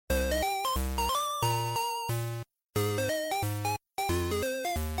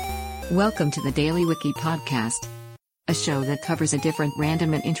Welcome to the Daily Wiki podcast, a show that covers a different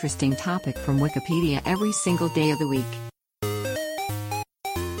random and interesting topic from Wikipedia every single day of the week.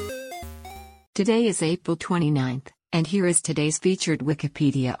 Today is April 29th, and here is today's featured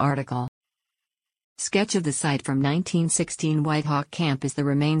Wikipedia article. Sketch of the site from 1916. Whitehawk Camp is the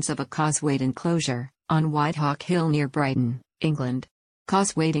remains of a causewayed enclosure on Whitehawk Hill near Brighton, England.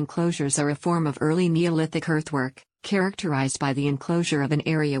 Causewayed enclosures are a form of early Neolithic earthwork, characterized by the enclosure of an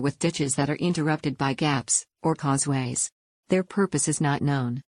area with ditches that are interrupted by gaps, or causeways. Their purpose is not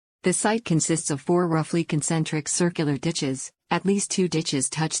known. The site consists of 4 roughly concentric circular ditches. At least 2 ditches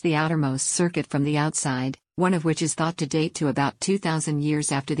touch the outermost circuit from the outside, one of which is thought to date to about 2,000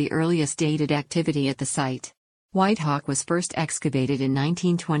 years after the earliest dated activity at the site. Whitehawk was first excavated in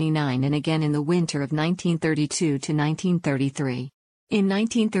 1929 and again in the winter of 1932 to 1933. In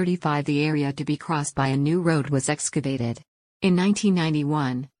 1935, the area to be crossed by a new road was excavated. In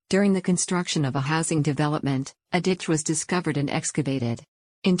 1991, during the construction of a housing development, a ditch was discovered and excavated.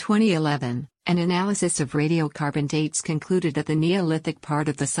 In 2011, an analysis of radiocarbon dates concluded that the Neolithic part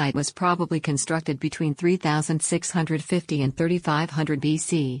of the site was probably constructed between 3650 and 3500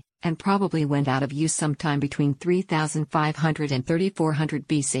 BC, and probably went out of use sometime between 3500 and 3400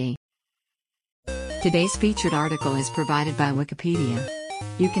 BC. Today's featured article is provided by Wikipedia.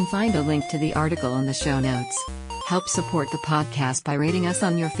 You can find a link to the article in the show notes. Help support the podcast by rating us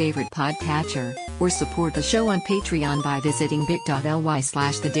on your favorite podcatcher, or support the show on Patreon by visiting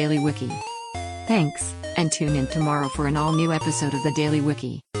bit.ly/thedailywiki. Thanks, and tune in tomorrow for an all-new episode of the Daily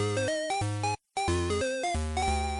Wiki.